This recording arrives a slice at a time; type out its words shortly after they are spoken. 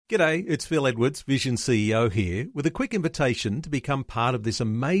G'day, it's Phil Edwards, Vision CEO here, with a quick invitation to become part of this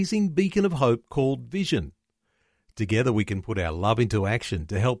amazing beacon of hope called Vision. Together we can put our love into action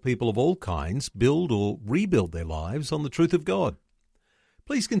to help people of all kinds build or rebuild their lives on the truth of God.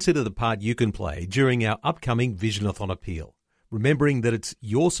 Please consider the part you can play during our upcoming Visionathon appeal, remembering that it's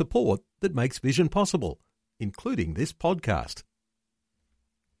your support that makes Vision possible, including this podcast.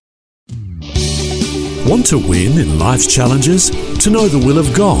 Want to win in life's challenges? To know the will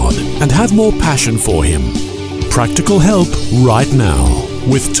of God and have more passion for Him? Practical help right now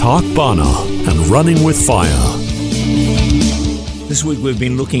with Tak Bhana and Running with Fire. This week we've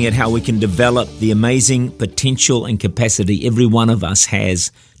been looking at how we can develop the amazing potential and capacity every one of us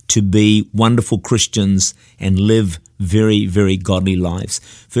has to be wonderful Christians and live very, very godly lives.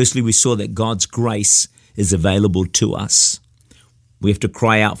 Firstly, we saw that God's grace is available to us. We have to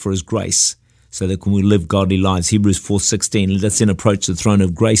cry out for His grace so that when we live godly lives. Hebrews 4:16, let us then approach the throne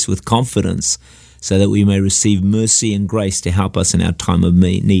of grace with confidence so that we may receive mercy and grace to help us in our time of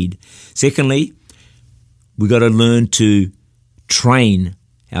need. Secondly, we got to learn to train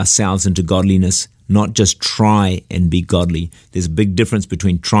ourselves into godliness, not just try and be godly. There's a big difference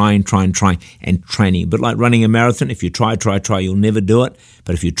between trying, and training. But like running a marathon, if you try, you'll never do it.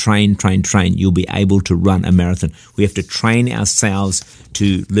 But if you train, you'll be able to run a marathon. We have to train ourselves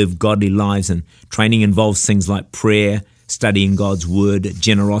to live godly lives, and training involves things like prayer, studying God's word,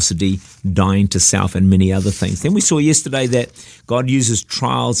 generosity, dying to self, and many other things. Then we saw yesterday that God uses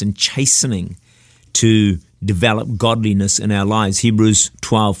trials and chastening to develop godliness in our lives. Hebrews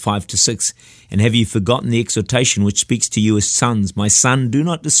 12:5-6. And have you forgotten the exhortation which speaks to you as sons? My son, do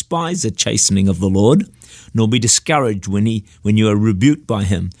not despise the chastening of the Lord, nor be discouraged when you are rebuked by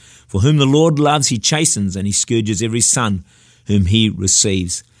Him. For whom the Lord loves, He chastens, and He scourges every son whom He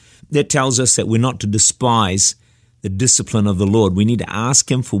receives. That tells us that we're not to despise the discipline of the Lord. We need to ask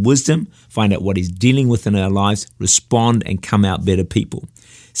Him for wisdom, find out what He's dealing with in our lives, respond, and come out better people.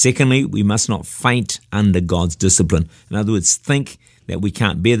 Secondly, we must not faint under God's discipline. In other words, think that we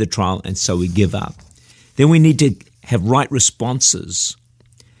can't bear the trial and so we give up. Then we need to have right responses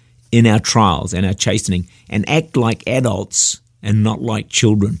in our trials and our chastening and act like adults and not like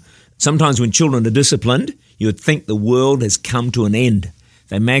children. Sometimes when children are disciplined, you would think the world has come to an end.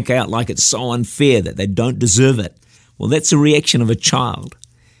 They make out like it's so unfair that they don't deserve it. Well, that's the reaction of a child.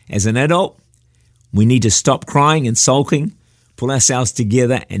 As an adult, we need to stop crying and sulking, pull ourselves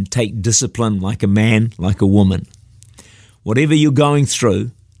together and take discipline like a man, like a woman. Whatever you're going through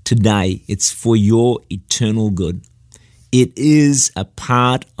today, it's for your eternal good. It is a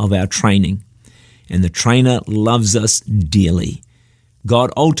part of our training, and the trainer loves us dearly.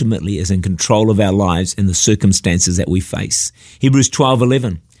 God ultimately is in control of our lives and the circumstances that we face. Hebrews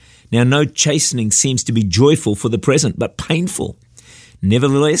 12:11. Now no chastening seems to be joyful for the present, but painful.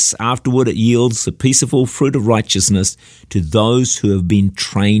 Nevertheless, afterward it yields the peaceful fruit of righteousness to those who have been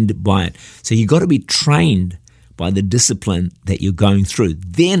trained by it. So you've got to be trained by the discipline that you're going through.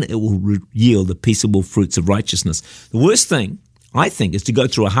 Then it will yield the peaceable fruits of righteousness. The worst thing, I think, is to go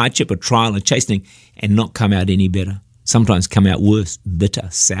through a hardship, a trial, a chastening, and not come out any better. Sometimes come out worse, bitter,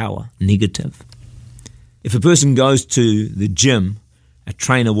 sour, negative. If a person goes to the gym, a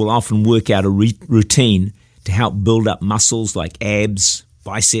trainer will often work out a routine to help build up muscles like abs,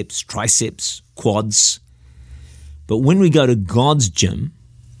 biceps, triceps, quads. But when we go to God's gym,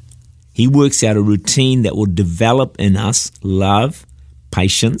 He works out a routine that will develop in us love,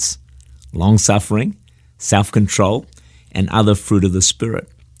 patience, long-suffering, self-control, and other fruit of the Spirit.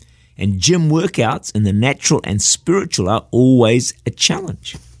 And gym workouts in the natural and spiritual are always a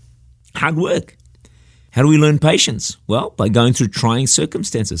challenge. Hard work. How do we learn patience? Well, by going through trying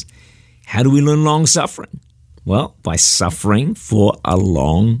circumstances. How do we learn long-suffering? Well, by suffering for a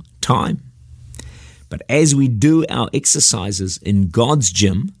long time. But as we do our exercises in God's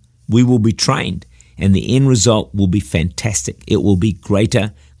gym, we will be trained, and the end result will be fantastic. It will be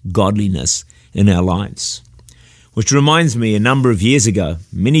greater godliness in our lives. Which reminds me, a number of years ago,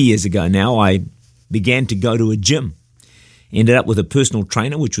 many years ago now, I began to go to a gym. Ended up with a personal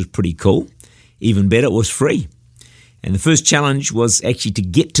trainer, which was pretty cool. Even better, it was free. And the first challenge was actually to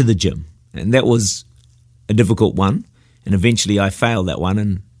get to the gym. And that was a difficult one. And eventually I failed that one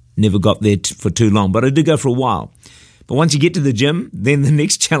and never got there for too long. But I did go for a while. But once you get to the gym, then the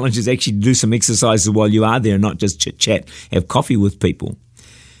next challenge is actually to do some exercises while you are there, not just chit-chat, have coffee with people.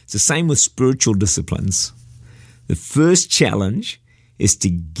 It's the same with spiritual disciplines. The first challenge is to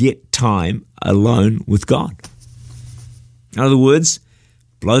get time alone with God. In other words,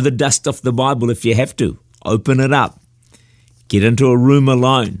 blow the dust off the Bible if you have to. Open it up. Get into a room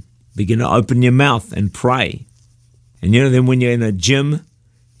alone. Begin to open your mouth and pray. And then when you're in a gym,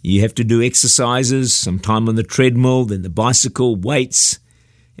 You have to do exercises, some time on the treadmill, then the bicycle, weights,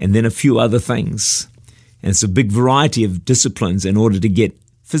 and then a few other things. And it's a big variety of disciplines in order to get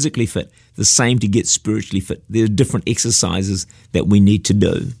physically fit. The same to get spiritually fit. There are different exercises that we need to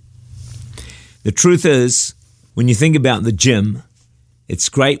do. The truth is, when you think about the gym, it's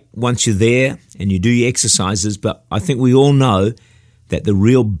great once you're there and you do your exercises, but I think we all know that the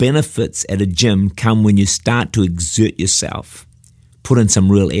real benefits at a gym come when you start to exert yourself, put in some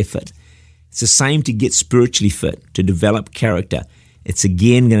real effort. It's the same to get spiritually fit, to develop character. It's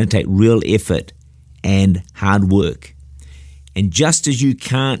again going to take real effort and hard work. And just as you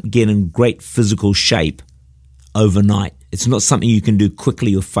can't get in great physical shape overnight, it's not something you can do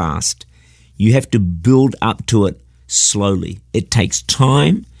quickly or fast. You have to build up to it slowly. It takes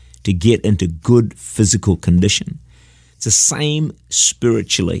time to get into good physical condition. It's the same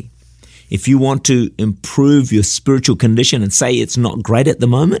spiritually. If you want to improve your spiritual condition and say it's not great at the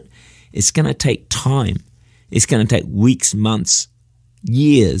moment, it's going to take time. It's going to take weeks, months,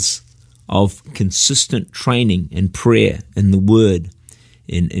 years of consistent training in prayer, in the Word,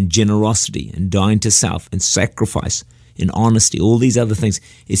 in generosity, in dying to self, in sacrifice, in honesty, all these other things.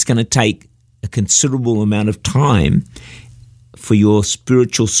 It's going to take a considerable amount of time for your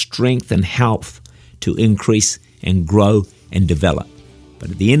spiritual strength and health to increase and grow and develop.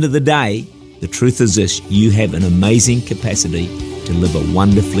 But at the end of the day, the truth is this: you have an amazing capacity to live a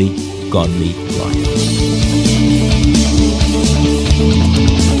wonderfully godly life.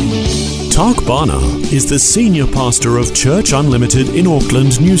 Tak Bhana is the Senior Pastor of Church Unlimited in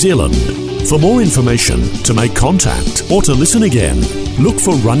Auckland, New Zealand. For more information, to make contact, or to listen again, look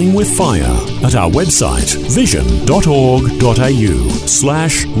for Running with Fire at our website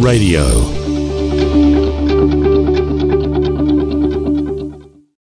vision.org.au/radio.